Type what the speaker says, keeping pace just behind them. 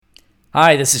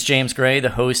Hi, this is James Gray, the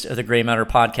host of the Graymatter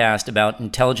podcast about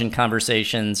intelligent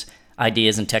conversations,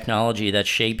 ideas, and technology that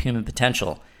shape human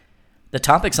potential. The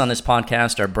topics on this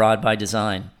podcast are broad by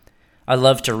design. I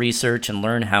love to research and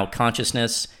learn how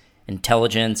consciousness,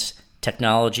 intelligence,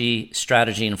 technology,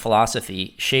 strategy, and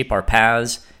philosophy shape our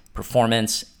paths,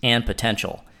 performance, and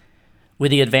potential.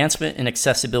 With the advancement and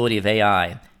accessibility of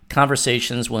AI,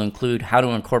 conversations will include how to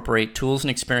incorporate tools and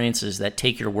experiences that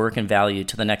take your work and value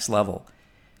to the next level.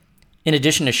 In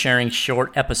addition to sharing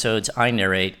short episodes I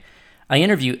narrate, I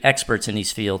interview experts in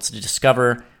these fields to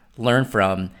discover, learn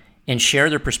from, and share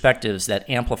their perspectives that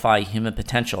amplify human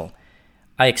potential.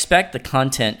 I expect the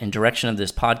content and direction of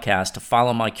this podcast to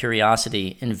follow my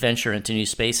curiosity and venture into new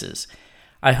spaces.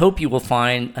 I hope you will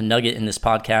find a nugget in this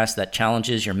podcast that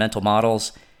challenges your mental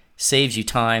models, saves you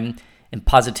time, and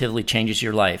positively changes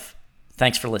your life.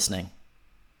 Thanks for listening.